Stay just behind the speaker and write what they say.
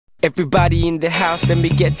Everybody in the house, let me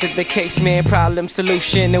get to the case, man. Problem,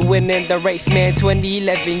 solution, and winning the race, man.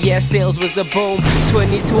 2011, yeah, sales was a boom.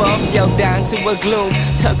 2012, yo, down to a gloom.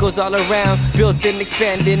 Tuggles all around, building,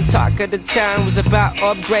 expanding. Talk of the town was about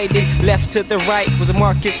upgrading. Left to the right was a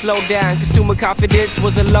market slowdown. Consumer confidence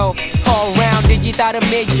was a low. All round, did you thought a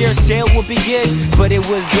mid-year sale would be good? But it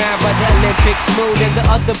was drowned by the Olympics mood. And the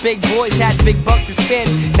other big boys had big bucks to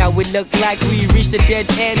spend. Now it looked like we reached a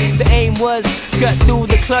dead end. The aim was cut through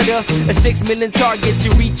the clutter. A 6 million target to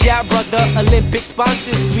reach out, brother. Olympic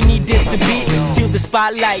sponsors we needed to beat. Steal the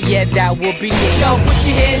spotlight, yeah, that will be it. Yo, put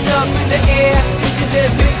your hands up in the air.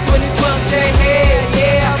 Digilympics 2012, say hey,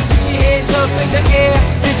 yeah. Put your hands up in the air.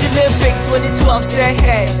 Digilympics 2012, say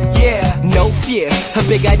hey, yeah. No fear, a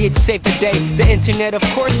big idea to save the day. The internet, of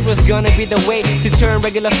course, was gonna be the way to turn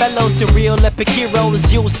regular fellows to real epic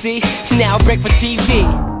heroes. You'll see, now break for TV.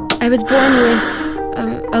 I was born with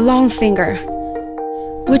a long finger,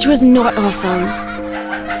 which was not awesome.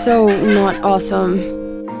 So not awesome.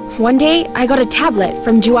 One day, I got a tablet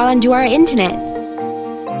from Jualan Juara Internet.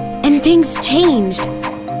 And things changed.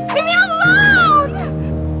 Leave me alone!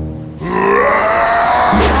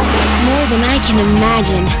 More than I can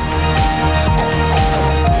imagine.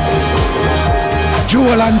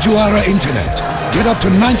 Jualan Juara Internet. Get up to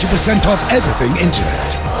 90% off everything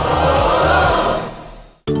Internet.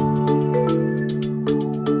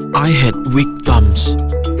 I had weak thumbs.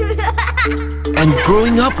 And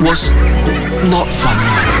growing up was not funny.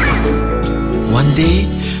 One day,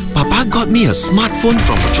 Papa got me a smartphone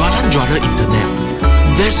from Jualan Juara Internet.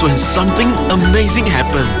 That's when something amazing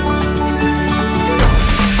happened.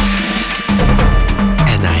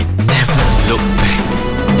 And I never looked back.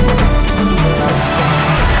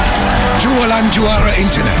 Jualan Juara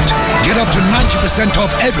Internet. Get up to 90%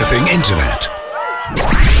 off everything Internet.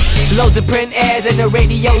 Loads of print ads and a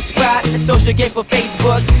radio spot. A social game for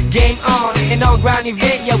Facebook, game on. An on-ground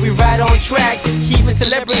event, yeah, we right on track. Even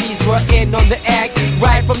celebrities were in on the act.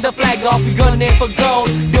 Right from the flag off, we gunning in for gold.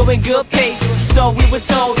 Doing good pace, so we were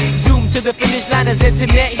told. Zoom to the finish line as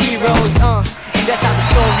internet heroes. And that's how the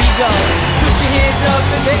story goes. Put your hands up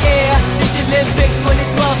in the air. Digilympics